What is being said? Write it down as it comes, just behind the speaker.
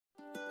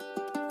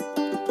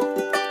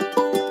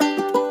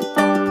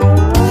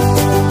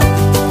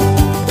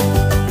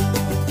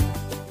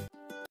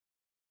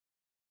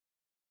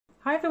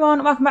Hi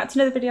everyone, welcome back to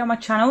another video on my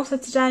channel. So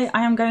today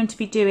I am going to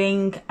be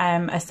doing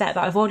a set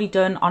that I've already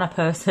done on a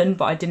person,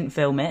 but I didn't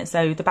film it.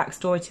 So the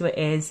backstory to it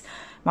is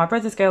my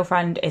brother's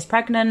girlfriend is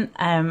pregnant.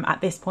 At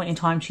this point in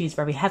time, she's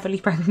very heavily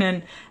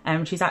pregnant.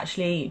 She's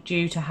actually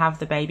due to have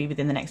the baby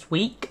within the next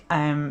week.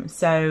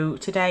 So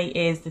today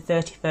is the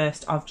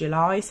 31st of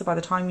July. So by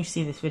the time you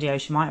see this video,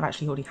 she might have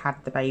actually already had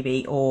the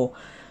baby or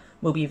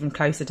will be even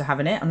closer to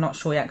having it. I'm not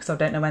sure yet because I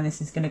don't know when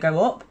this is going to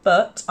go up,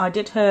 but I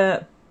did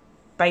her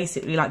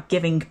basically like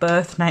giving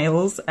birth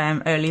nails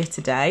earlier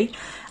today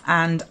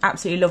and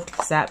absolutely loved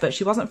the set, but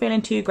she wasn't feeling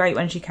too great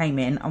when she came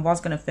in. I was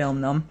going to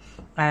film them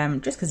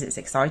just because it's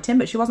exciting,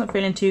 but she wasn't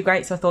feeling too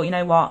great, so I thought, you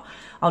know what,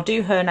 I'll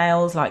do her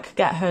nails, like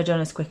get her done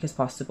as quick as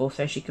possible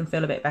so she can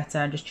feel a bit better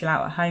and just chill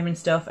out at home and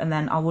stuff, and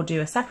then I will do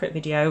a separate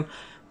video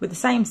with the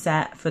same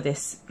set for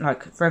this,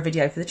 like for a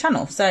video for the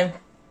channel. So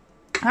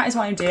that is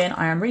what I'm doing.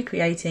 I am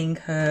recreating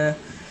her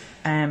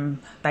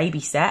baby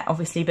set,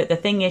 obviously, but the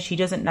thing is she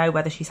doesn't know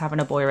whether she's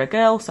having a boy or a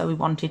girl, so we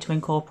wanted to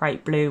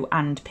incorporate blue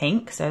and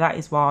pink, so that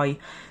is why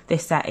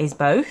this set is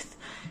both.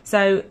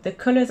 So the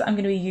colours I'm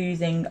going to be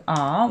using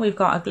are, we've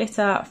got a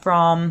glitter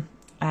from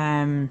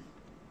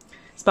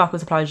Sparkle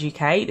Supplies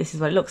UK. This is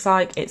what it looks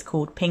like. It's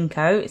called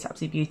Pinko. It's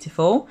absolutely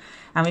beautiful.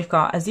 And we've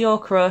got Azure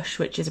Crush,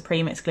 which is a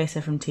premix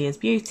glitter from Tia's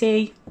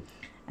Beauty.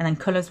 And then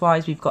colours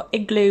wise, we've got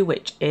Igloo,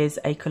 which is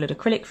a coloured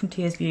acrylic from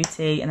Tia's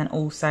Beauty, and then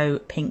also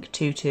Pink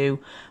Tutu,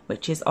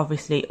 which is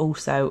obviously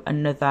also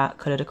another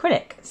coloured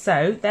acrylic.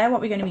 So they're what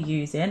we're going to be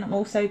using. I'm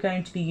also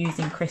going to be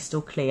using Crystal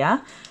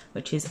Clear,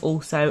 which is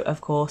also,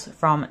 of course,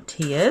 from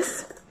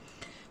Tia's.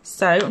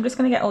 So I'm just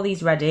going to get all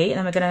these ready, and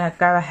then we're going to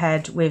go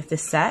ahead with the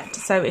set.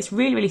 So it's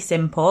really, really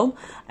simple.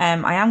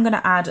 I am going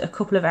to add a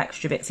couple of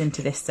extra bits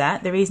into this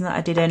set. The reason that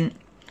I didn't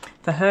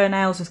for her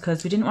nails was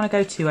because we didn't want to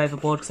go too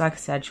overboard, because like I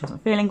said, she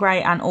wasn't feeling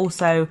great, and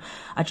also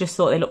I just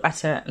thought they looked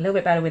better, a little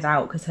bit better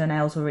without, because her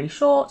nails were really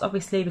short,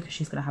 obviously, because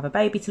she's going to have a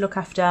baby to look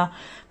after.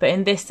 But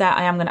in this set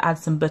I am going to add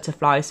some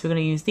butterflies, so we're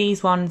going to use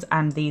these ones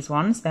and these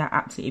ones. They're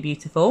absolutely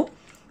beautiful.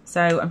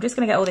 So I'm just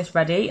going to get all this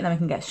ready and then we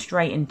can get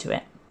straight into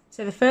it.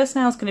 So the first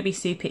nail is going to be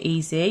super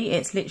easy.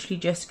 It's literally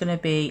just going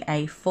to be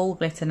a full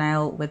glitter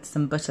nail with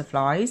some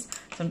butterflies.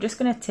 So I'm just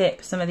going to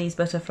tip some of these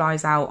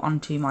butterflies out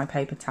onto my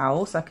paper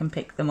towel so I can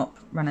pick them up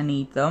when I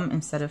need them,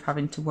 instead of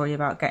having to worry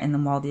about getting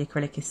them while the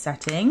acrylic is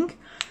setting.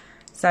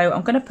 So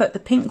I'm going to put the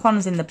pink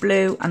ones in the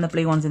blue and the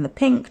blue ones in the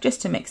pink just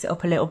to mix it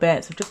up a little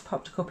bit. So I've just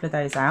popped a couple of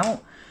those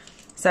out.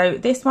 So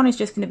this one is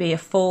just going to be a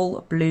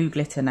full blue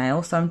glitter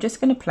nail. So I'm just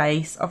going to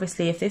place,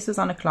 obviously if this was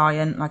on a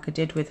client like I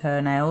did with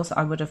her nails,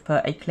 I would have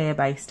put a clear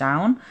base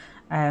down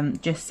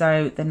just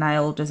so the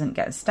nail doesn't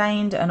get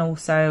stained, and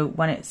also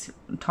when it's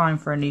time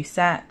for a new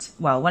set,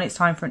 well, when it's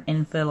time for an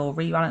infill or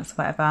rebalance,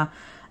 whatever,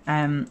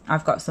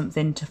 I've got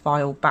something to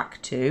file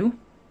back to.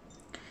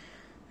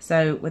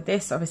 So with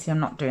this, obviously I'm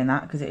not doing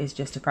that because it is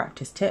just a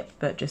practice tip,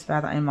 but just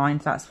bear that in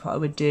mind. That's what I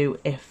would do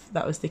if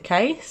that was the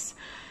case.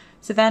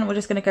 So then we're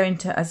just going to go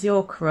into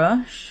Azure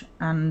Crush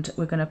and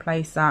we're going to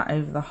place that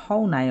over the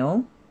whole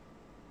nail.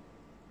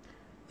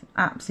 It's an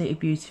absolutely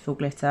beautiful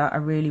glitter. I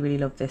really, really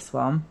love this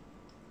one.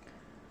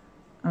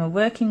 And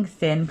we're working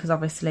thin because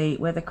obviously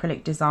with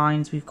acrylic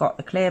designs, we've got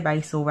the clear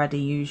base already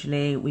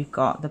usually. We've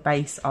got the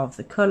base of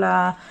the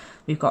colour,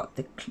 we've got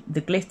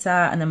the glitter,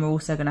 and then we're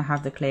also going to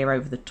have the clear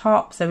over the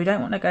top. So we don't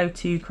want to go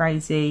too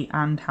crazy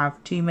and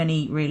have too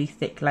many really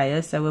thick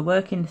layers. So we're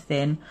working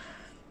thin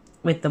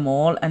with them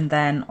all, and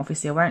then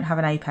obviously I won't have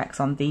an apex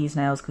on these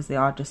nails because they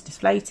are just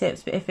display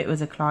tips, but if it was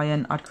a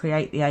client I'd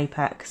create the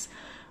apex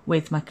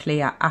with my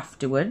clear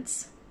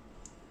afterwards.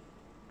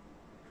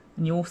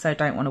 And you also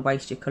don't want to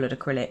waste your coloured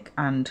acrylic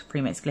and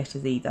premix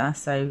glitters either,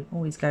 so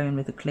always go in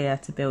with the clear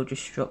to build your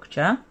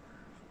structure.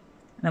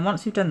 And then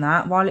once we've done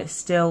that, while it's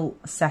still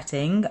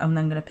setting, I'm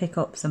then going to pick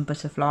up some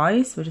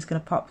butterflies. We're just going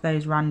to pop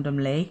those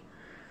randomly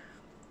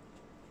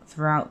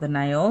throughout the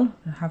nail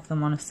and have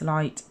them on a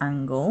slight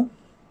angle.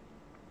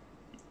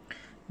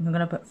 I'm going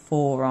to put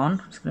 4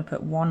 on. I'm just going to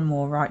put 1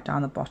 more right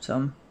down the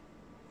bottom.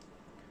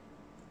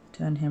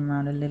 Turn him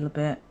around a little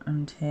bit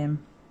and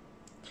him.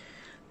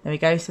 There we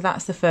go. So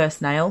that's the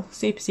first nail.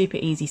 Super, super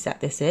easy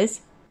set this is.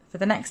 For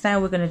the next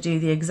nail, we're going to do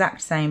the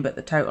exact same but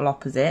the total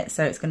opposite.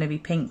 So it's going to be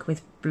pink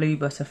with blue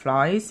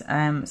butterflies.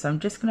 So I'm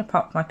just going to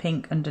pop my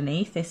pink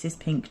underneath. This is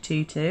Pink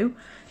Tutu.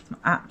 It's my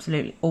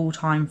absolutely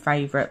all-time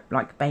favourite,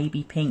 like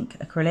baby pink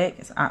acrylic.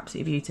 It's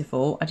absolutely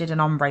beautiful. I did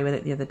an ombre with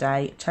it the other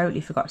day.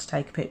 Totally forgot to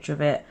take a picture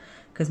of it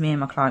because me and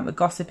my client were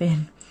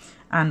gossiping,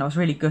 and I was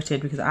really gutted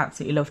because I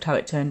absolutely loved how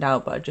it turned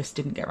out, but I just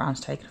didn't get around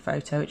to taking a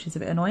photo, which is a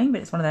bit annoying, but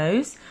it's one of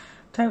those.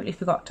 Totally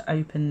forgot to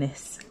open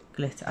this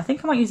glitter. I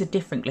think I might use a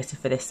different glitter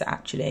for this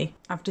actually.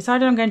 I've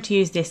decided I'm going to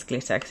use this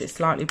glitter because it's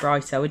slightly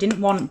brighter. We didn't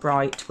want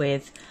bright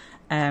with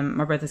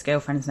my brother's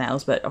girlfriend's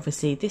nails, but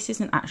obviously this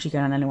isn't actually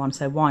going on anyone,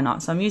 so why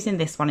not? So I'm using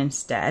this one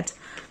instead.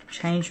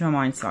 Changed my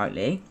mind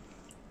slightly.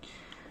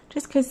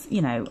 Just because,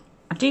 you know,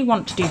 I do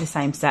want to do the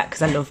same set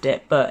because I loved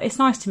it, but it's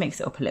nice to mix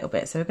it up a little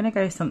bit. So we're going to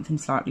go something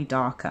slightly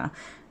darker.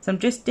 So I'm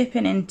just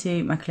dipping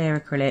into my clear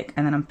acrylic,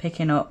 and then I'm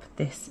picking up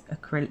this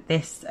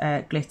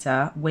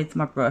glitter with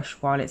my brush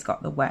while it's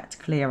got the wet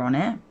clear on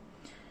it.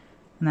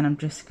 And then I'm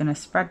just going to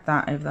spread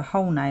that over the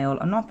whole nail.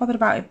 I'm not bothered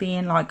about it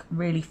being like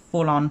really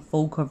full on,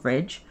 full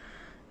coverage.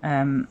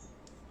 I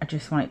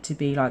just want it to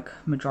be like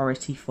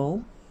majority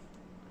full.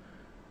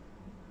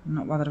 I'm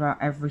not bothered about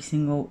every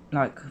single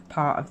like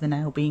part of the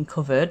nail being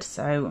covered,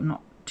 so I'm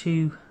not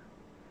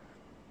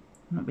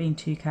being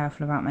too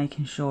careful about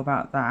making sure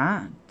about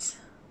that.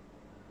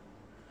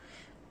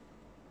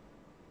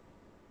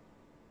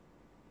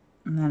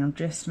 And then I'm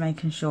just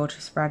making sure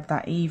to spread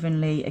that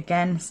evenly.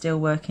 Again, still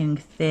working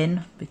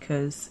thin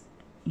because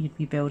you'd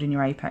be building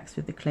your apex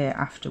with the clear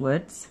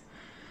afterwards.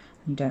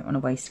 You don't want to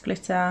waste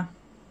glitter.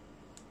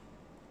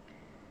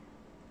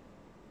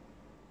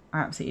 I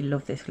absolutely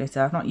love this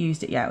glitter. I've not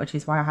used it yet, which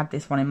is why I had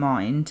this one in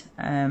mind.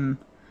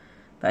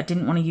 But I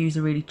didn't want to use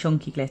a really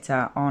chunky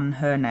glitter on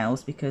her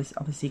nails because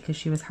obviously because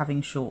she was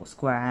having short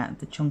square,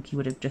 the chunky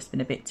would have just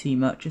been a bit too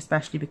much,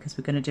 especially because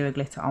we're going to do a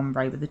glitter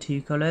ombre with the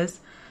two colours.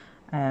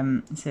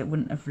 So it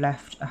wouldn't have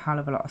left a hell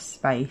of a lot of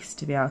space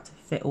to be able to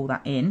fit all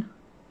that in.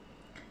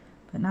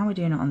 But now we're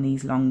doing it on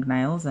these long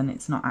nails and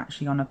it's not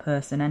actually on a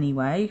person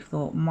anyway.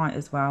 Thought might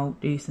as well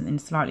do something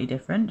slightly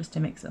different just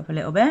to mix it up a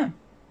little bit.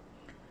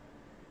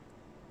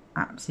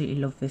 Absolutely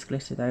love this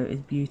glitter though,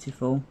 it's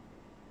beautiful.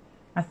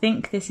 I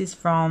think this is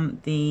from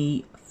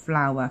the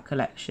Flower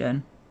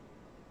collection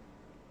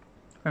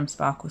from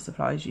Sparkle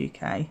Supplies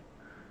UK.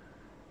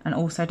 And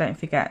also don't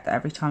forget that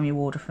every time you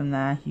order from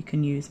there you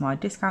can use my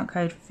discount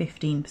code for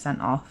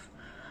 15% off.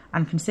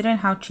 And considering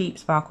how cheap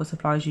Sparkle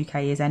Supplies UK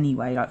is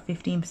anyway, like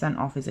 15%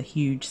 off is a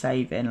huge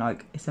saving,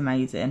 like it's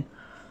amazing.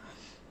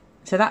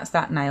 So that's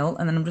that nail,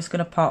 and then I'm just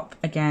going to pop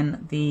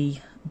again the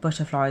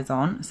butterflies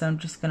on. So I'm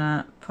just going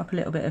to pop a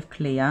little bit of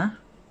clear.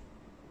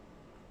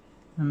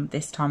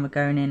 This time we're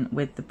going in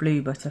with the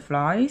blue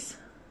butterflies.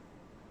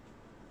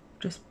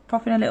 Just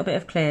popping a little bit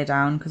of clear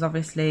down because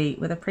obviously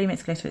with a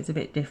premixed glitter it's a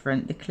bit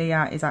different. The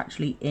clear is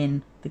actually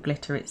in the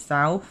glitter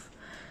itself,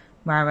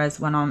 whereas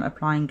when I'm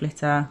applying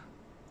glitter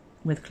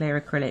with clear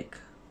acrylic,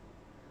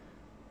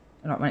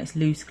 like when it's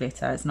loose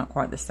glitter, it's not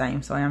quite the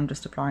same. So I am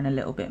just applying a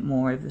little bit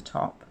more over the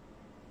top.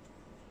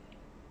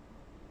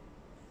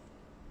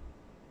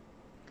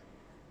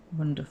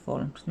 Wonderful.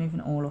 I'm just moving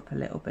it all up a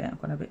little bit.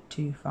 I've gone a bit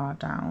too far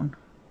down.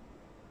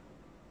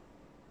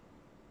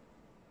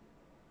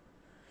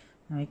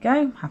 There we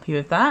go, happy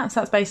with that.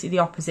 So that's basically the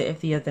opposite of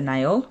the other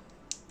nail.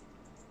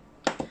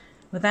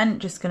 We're then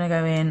just going to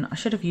go in, I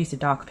should have used a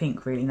darker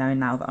pink really, knowing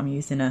now that I'm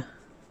using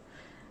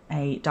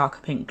a darker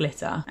pink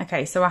glitter.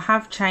 Okay, so I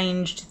have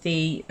changed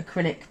the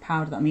acrylic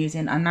powder that I'm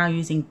using. I'm now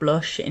using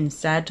blush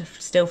instead,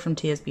 still from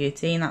Tears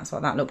Beauty, and that's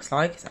what that looks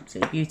like. It's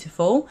absolutely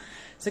beautiful.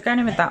 So going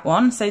in with that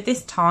one. So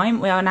this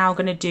time we are now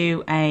going to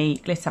do a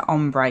glitter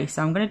ombre.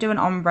 So I'm going to do an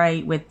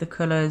ombre with the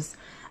colours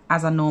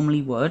as I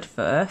normally would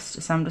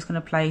first. So I'm just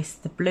going to place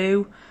the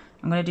blue.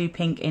 I'm going to do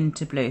pink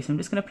into blue. So I'm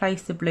just going to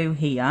place the blue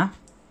here.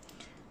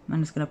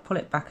 I'm just going to pull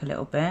it back a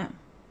little bit.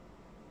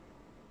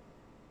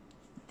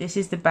 This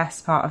is the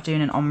best part of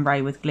doing an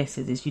ombre with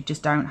glitters, is you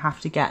just don't have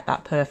to get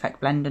that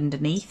perfect blend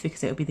underneath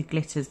because it'll be the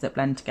glitters that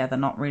blend together,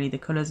 not really the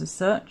colours as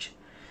such.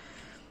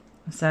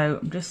 So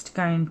I'm just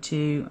going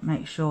to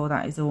make sure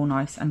that is all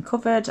nice and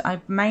covered.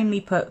 I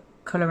mainly put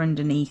colour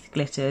underneath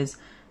glitters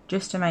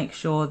just to make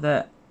sure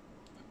that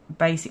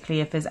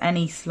basically if there's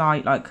any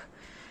slight, like,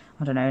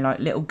 I don't know, like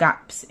little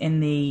gaps in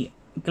the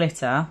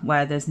glitter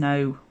where there's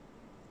no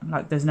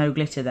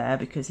glitter there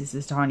because this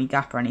is a tiny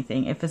gap or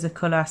anything, if there's a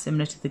colour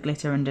similar to the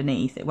glitter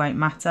underneath, it won't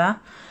matter,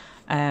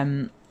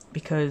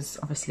 because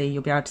obviously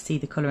you'll be able to see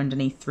the colour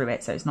underneath through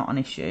it, so it's not an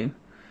issue.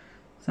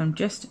 So I'm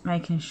just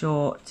making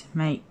sure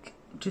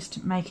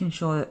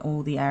that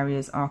all the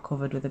areas are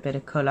covered with a bit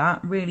of colour,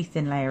 really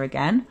thin layer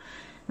again.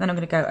 Then I'm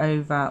going to go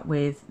over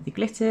with the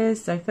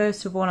glitters. So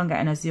first of all I'm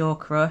getting Azure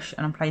Crush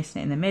and I'm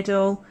placing it in the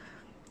middle.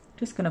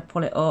 Just going to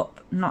pull it up,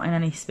 not in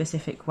any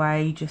specific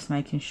way, just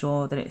making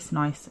sure that it's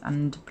nice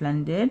and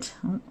blended.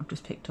 Oh, I've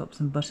just picked up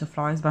some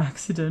butterflies by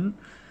accident.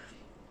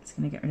 Just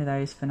going to get rid of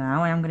those for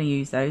now. I am going to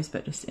use those,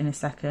 but just in a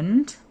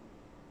second.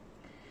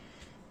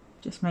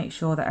 Just make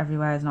sure that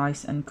everywhere is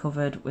nice and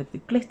covered with the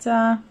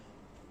glitter.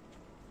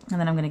 And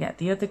then I'm going to get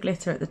the other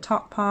glitter at the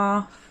top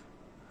half.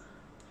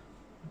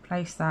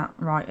 Place that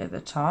right at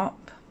the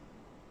top.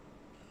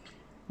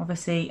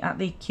 Obviously at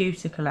the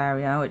cuticle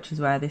area, which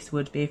is where this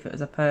would be if it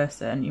was a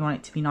person, you want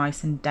it to be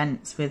nice and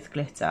dense with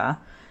glitter,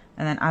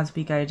 and then as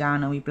we go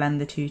down and we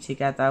blend the two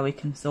together we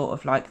can sort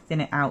of like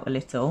thin it out a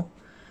little.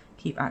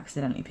 Keep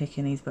accidentally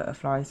picking these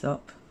butterflies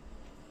up.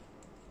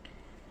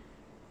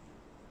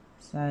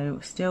 So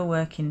still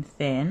working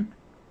thin.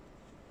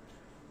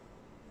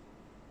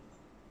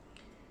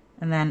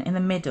 And then in the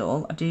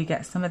middle I do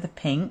get some of the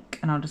pink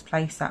and I'll just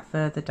place that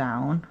further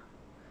down.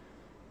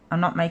 I'm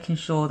not making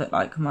sure that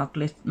like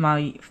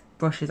my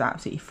brush is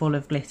absolutely full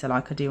of glitter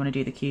like I do when I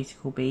do the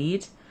cuticle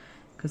bead,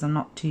 because I'm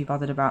not too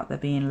bothered about there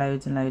being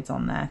loads and loads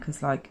on there,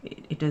 because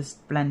like it does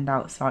blend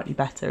out slightly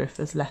better if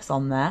there's less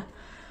on there.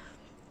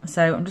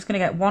 So I'm just going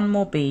to get one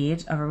more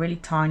bead of a really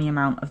tiny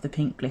amount of the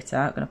pink glitter.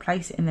 I'm going to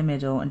place it in the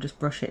middle and just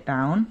brush it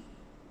down.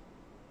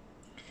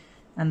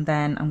 And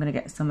then I'm going to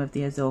get some of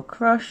the Azure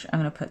Crush. I'm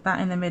going to put that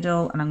in the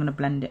middle and I'm going to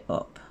blend it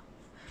up.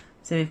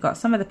 So we've got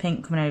some of the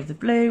pink coming over the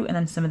blue and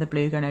then some of the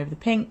blue going over the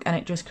pink, and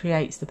it just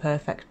creates the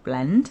perfect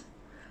blend.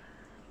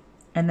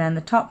 And then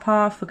the top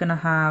half, we're going to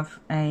have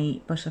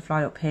a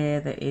butterfly up here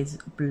that is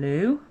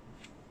blue.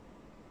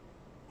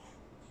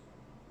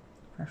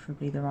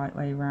 Preferably the right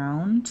way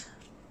round.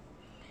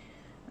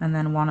 And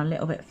then one a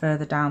little bit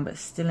further down but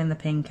still in the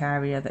pink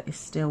area that is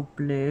still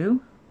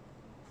blue.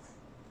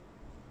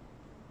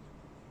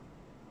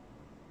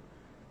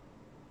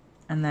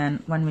 And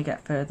then when we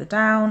get further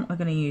down, we're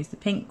going to use the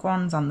pink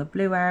ones on the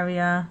blue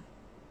area.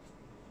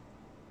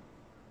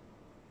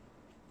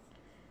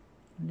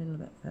 A little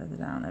bit further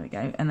down, there we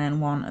go. And then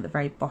one at the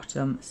very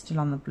bottom, still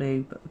on the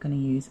blue, but we're going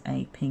to use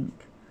a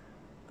pink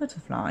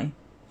butterfly.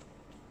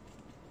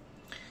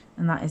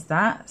 And that is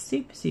that.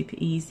 Super, super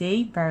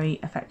easy, very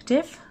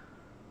effective.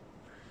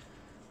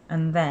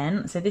 And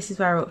then, so this is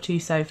where we're up to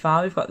so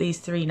far. We've got these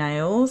 3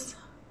 nails.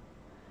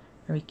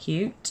 Very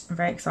cute. I'm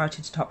very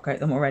excited to top coat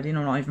them already, and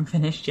I'm not even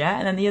finished yet.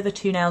 And then the other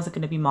 2 nails are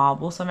going to be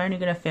marble, so I'm only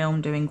going to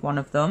film doing one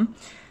of them.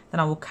 Then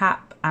I will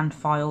cap and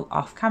file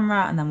off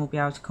camera, and then we'll be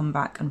able to come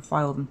back and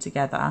file them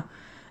together,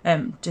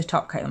 to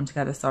top coat them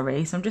together,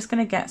 sorry. So I'm just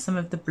going to get some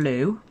of the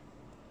blue.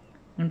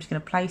 I'm just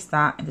going to place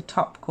that in the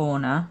top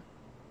corner.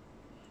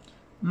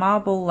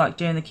 Marble, like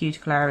doing the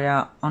cuticle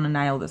area on a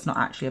nail that's not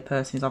actually a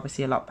person, is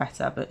obviously a lot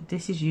better, but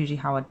this is usually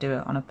how I do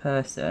it on a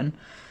person,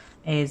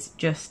 is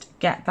just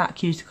get that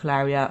cuticle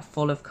area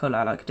full of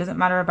colour. Like, it doesn't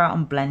matter about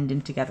them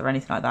blending together or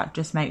anything like that,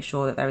 just make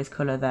sure that there is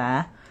colour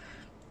there.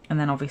 And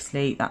then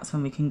obviously that's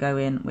when we can go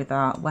in with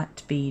our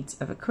wet beads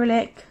of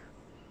acrylic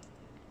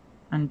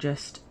and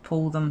just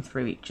pull them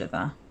through each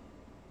other.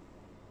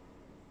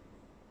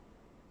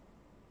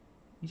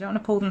 You don't want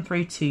to pull them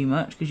through too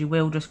much because you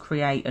will just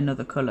create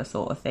another colour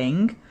sort of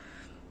thing.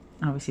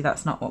 And obviously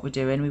that's not what we're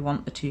doing. We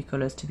want the 2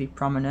 colours to be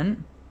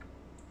prominent.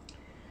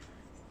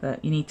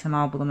 But you need to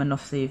marble them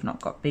enough so you've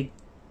not got big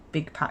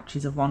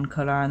patches of one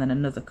colour and then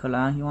another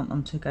colour. You want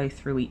them to go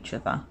through each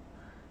other.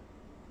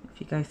 If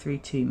you go through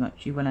too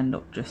much, you will end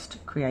up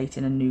just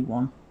creating a new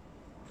one.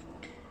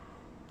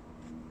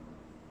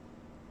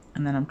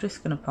 And then I'm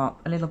just going to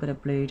pop a little bit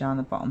of blue down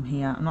the bottom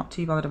here. I'm not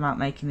too bothered about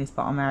making this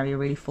bottom area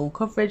really full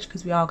coverage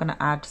because we are going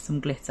to add some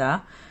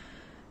glitter.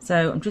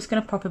 So I'm just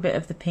going to pop a bit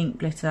of the pink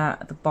glitter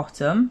at the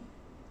bottom.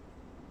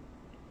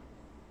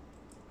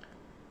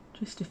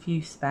 Just a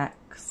few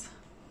specks.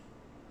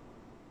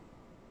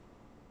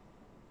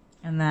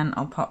 And then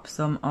I'll pop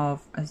some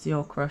of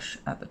Azure Crush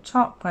at the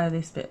top where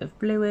this bit of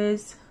blue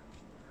is.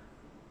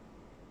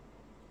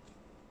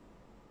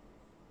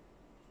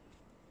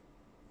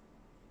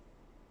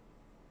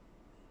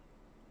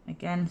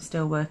 Again,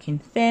 still working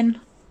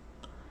thin.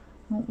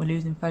 Oh, we're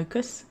losing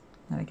focus.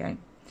 There we go.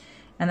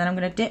 And then I'm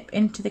going to dip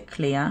into the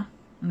clear.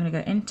 I'm going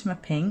to go into my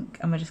pink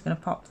and we're just going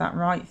to pop that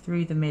right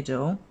through the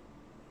middle.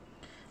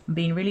 I'm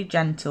being really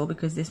gentle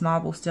because this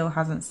marble still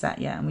hasn't set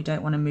yet and we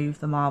don't want to move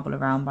the marble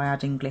around by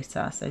adding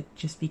glitter, so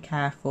just be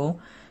careful.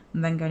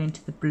 And then going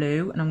into the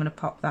blue and I'm going to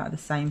pop that at the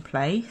same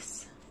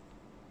place.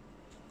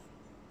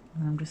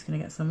 And I'm just going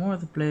to get some more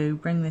of the blue,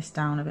 bring this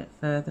down a bit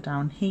further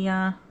down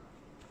here.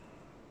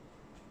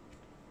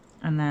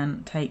 And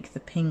then take the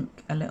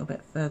pink a little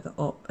bit further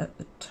up at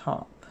the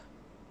top.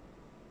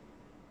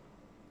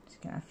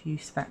 Just get a few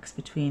specks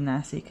between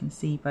there so you can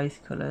see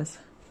both colours.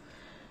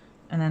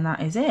 And then that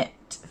is it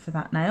for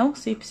that nail.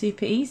 Super,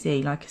 super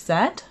easy, like I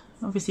said.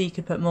 Obviously you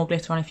could put more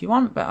glitter on if you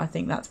want, but I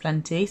think that's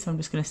plenty, so I'm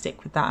just going to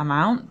stick with that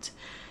amount.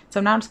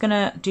 So I'm now just going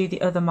to do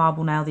the other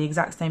marble nail the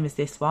exact same as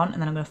this one,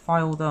 and then I'm going to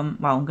file them,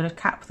 well, I'm going to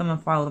cap them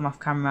and file them off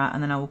camera,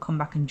 and then I will come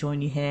back and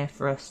join you here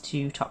for us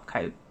to top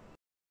coat.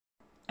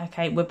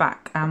 Okay, we're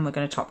back and we're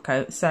going to top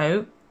coat.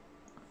 So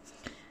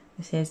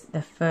this is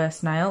the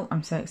first nail.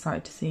 I'm so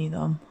excited to see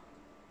them.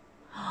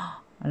 I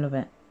love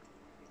it.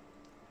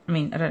 I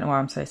mean, I don't know why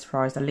I'm so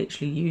surprised. I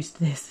literally used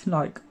this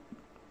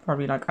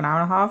probably like an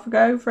hour and a half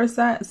ago for a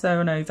set, so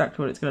I know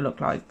exactly what it's going to look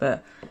like,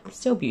 but it's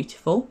still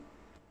beautiful.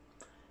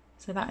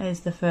 So that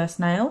is the first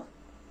nail.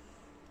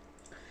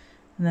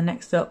 And then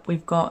next up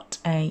we've got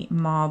a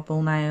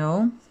marble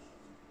nail.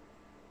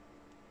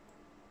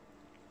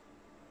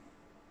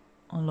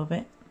 I love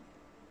it.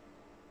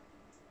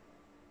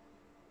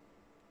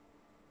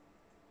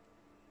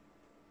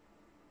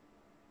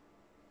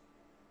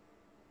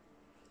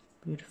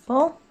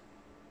 Beautiful.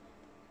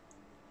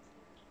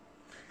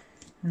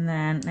 And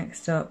then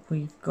next up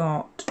we've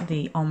got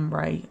the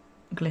ombre,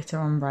 glitter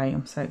ombre.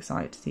 I'm so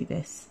excited to see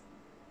this.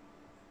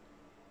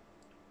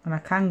 And I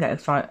can get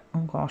excited. Oh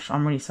gosh,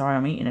 I'm really sorry,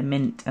 I'm eating a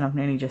mint and I've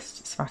nearly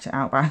just spat it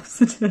out by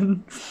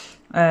accident.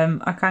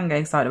 I can get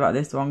excited about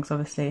this one because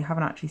obviously I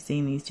haven't actually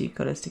seen these 2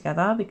 colours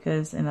together,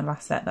 because in the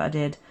last set that I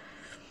did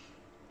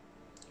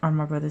on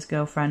my brother's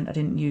girlfriend I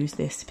didn't use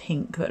this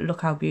pink, but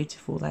look how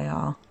beautiful they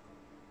are.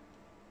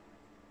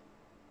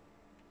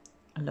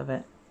 I love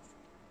it.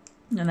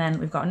 And then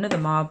we've got another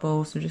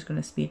marble, so we're just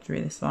going to speed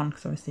through this one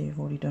because obviously we've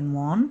already done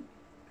one.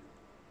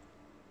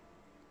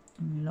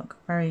 And they look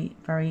very,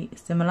 very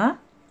similar.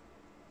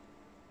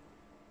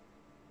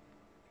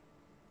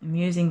 I'm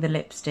using the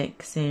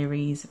lipstick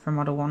series from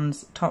Model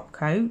 1's top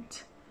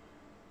coat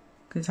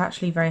because it's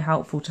actually very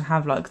helpful to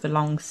have like the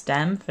long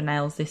stem for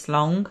nails this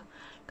long.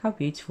 Look how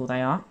beautiful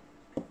they are.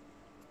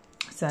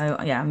 So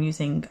yeah, I'm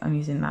using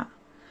that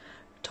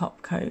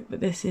top coat,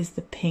 but this is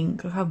the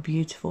pink. Look how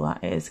beautiful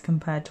that is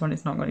compared to when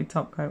it's not got any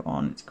top coat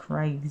on. It's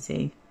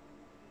crazy.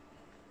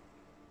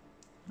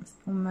 It's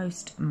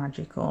almost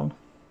magical.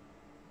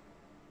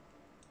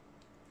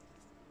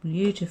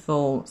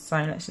 Beautiful. So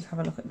let's just have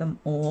a look at them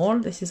all.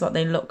 This is what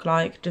they look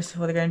like just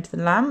before they go into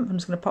the lamp. I'm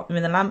just going to pop them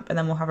in the lamp and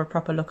then we'll have a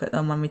proper look at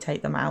them when we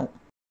take them out.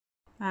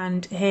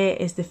 And here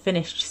is the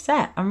finished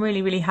set. I'm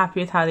really, really happy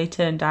with how they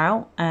turned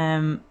out.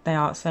 They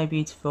are so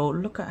beautiful.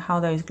 Look at how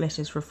those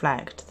glitters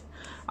reflect.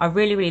 I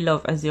really, really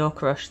love Azure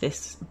Crush.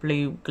 This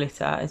blue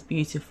glitter is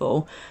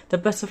beautiful. The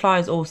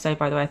butterflies also,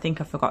 by the way, I think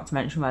I forgot to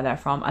mention where they're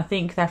from. I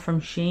think they're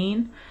from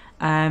Shein.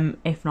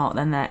 If not,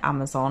 then they're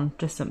Amazon,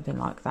 just something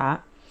like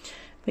that.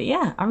 But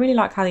yeah, I really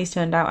like how these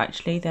turned out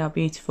actually. They are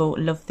beautiful.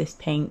 Love this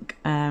pink.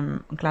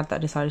 I'm glad that I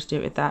decided to do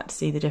it with that to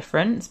see the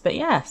difference. But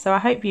yeah, so I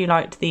hope you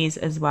liked these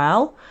as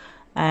well.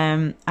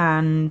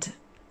 And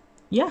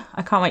yeah,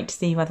 I can't wait to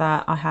see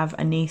whether I have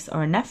a niece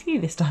or a nephew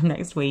this time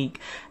next week.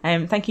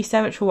 Thank you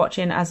so much for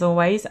watching as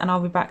always, and I'll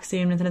be back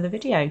soon with another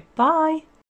video. Bye!